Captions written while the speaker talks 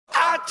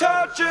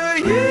torture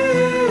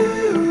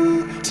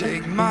you.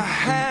 Take my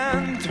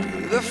hand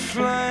through the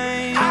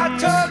flame. I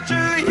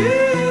torture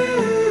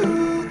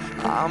you.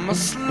 I'm a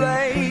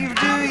slave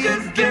to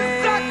your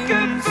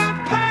games.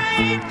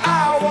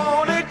 I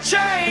wanna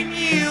chain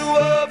you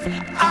up.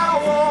 I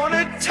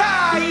wanna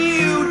tie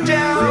you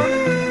down.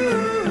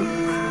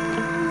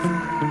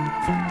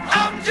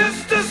 I'm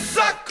just a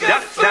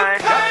sucker for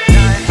pain.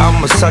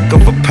 I'm a sucker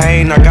for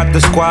pain. I got the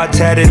squad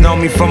tatted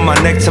on me from my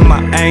neck to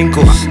my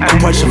ankles. The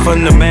pressure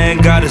from the man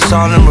got us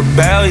all in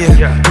rebellion.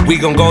 We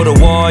gon' go to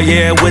war,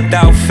 yeah,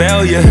 without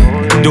failure.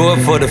 Do it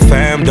for the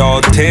fam,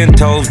 dog. 10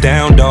 toes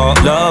down,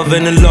 dog. Love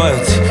and the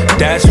loyalty,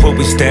 that's what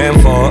we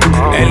stand for.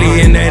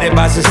 Alienated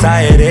by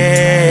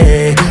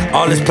society.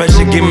 All this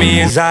pressure give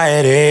me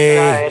anxiety.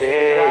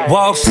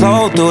 Walk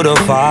slow through the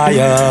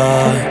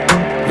fire.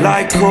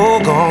 Like who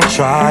gon'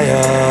 try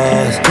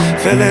us?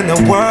 Feeling the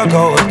world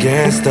go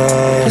against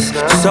us,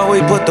 so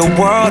we put the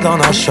world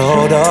on our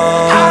shoulders.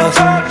 I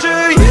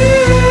torture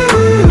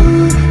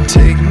you.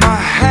 Take my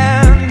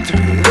hand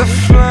through the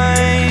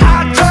flame. I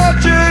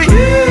torture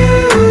you.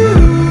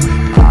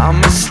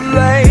 I'm a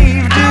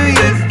slave to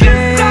your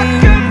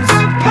games.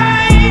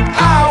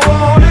 I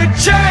wanna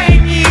chain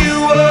you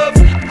up.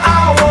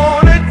 I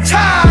wanna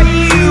tie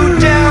you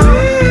down.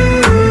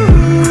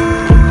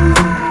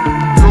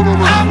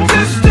 I'm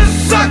just a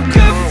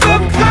sucker for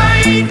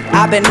pain.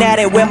 I've been at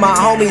it with my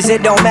homies,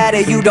 it don't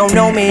matter, you don't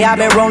know me. I've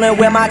been rolling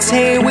with my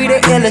team, we the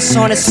illest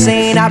on the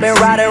scene. I've been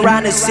riding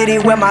around the city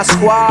with my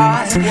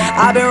squad.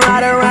 I've been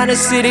riding around the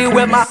city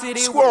with my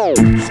squad.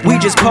 We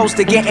just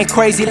posted getting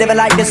crazy, living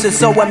like this is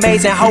so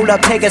amazing. Hold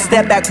up, take a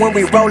step back when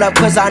we roll up,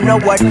 cause I know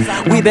what.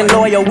 We've been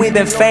loyal, we've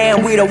been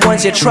fan, we the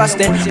ones you're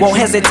trusting. Won't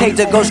hesitate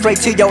to go straight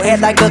to your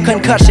head like a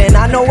concussion.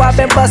 I know I've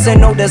been busting,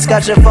 no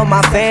discussion for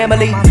my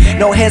family.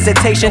 No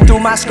hesitation, through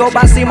my scope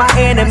I see my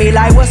enemy.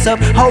 Like what's up,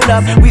 hold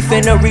up, we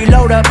finna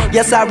reload up.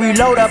 Yes, I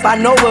reload up, I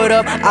know what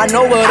up, I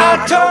know what up.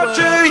 I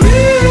torture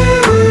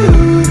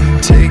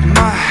you. Take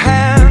my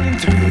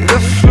hand through the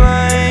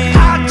flame. I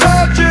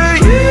torture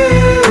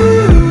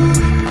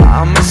you.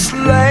 I'm a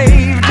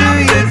slave to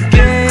your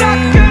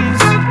games.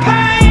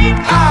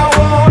 I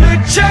wanna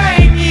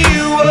chain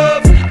you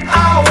up.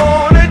 I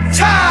wanna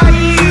tie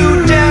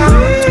you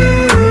down.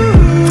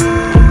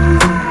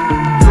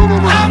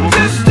 I'm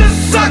just a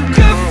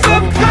sucker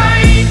for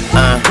pain.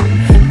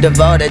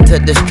 Devoted to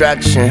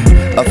destruction,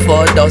 a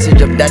full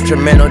dosage of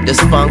detrimental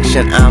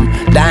dysfunction. I'm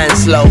dying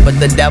slow, but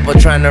the devil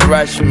trying to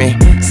rush me.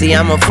 See,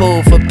 I'm a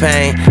fool for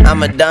pain.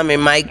 I'm a dummy,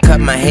 might cut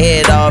my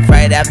head off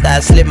right after I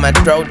slit my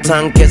throat.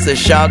 Tongue kiss a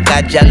shark,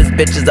 got jealous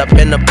bitches up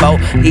in the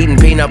boat, eating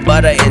peanut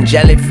butter and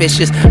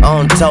jellyfishes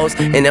on toast.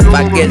 And if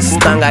I get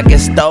stung, I get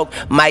stoked.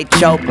 Might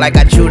choke like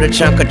I chewed a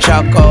chunk of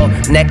charcoal.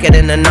 Naked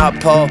in the North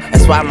Pole,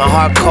 that's why my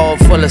heart cold,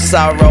 full of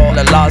sorrow.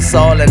 A lost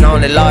soul, and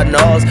only Lord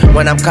knows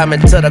when I'm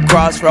coming to the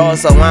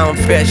crossroads. So I don't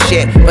fear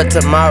shit but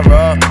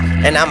tomorrow.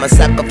 And I'm a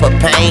sucker for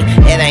pain,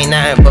 it ain't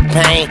nothing but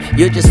pain.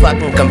 You just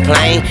fucking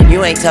complain,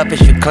 you ain't tough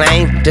as you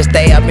claim. Just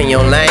stay up in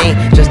your lane,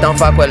 just don't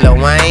fuck with Lil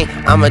Wayne.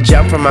 I'ma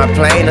jump from my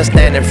plane or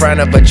stand in front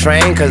of a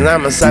train, cause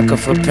I'm a sucker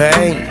for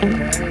pain.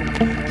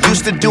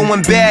 Used to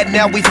doing bad,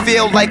 now we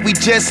feel like we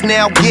just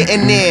now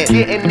getting in.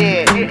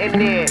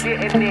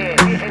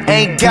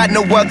 Ain't got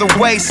no other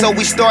way, so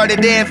we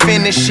started and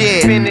finished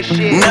it.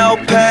 No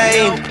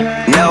pain,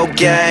 no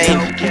gain.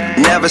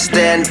 Never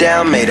stand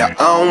down, made our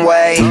own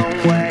way.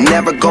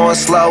 Never going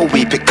slow,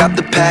 we pick up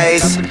the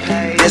pace.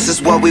 This is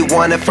what we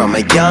wanted from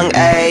a young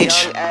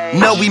age.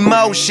 No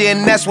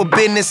emotion, that's what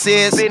business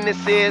is.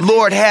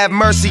 Lord have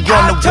mercy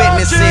on the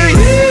witnesses.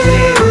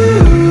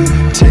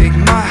 Take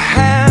my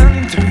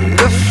hand through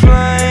the flame.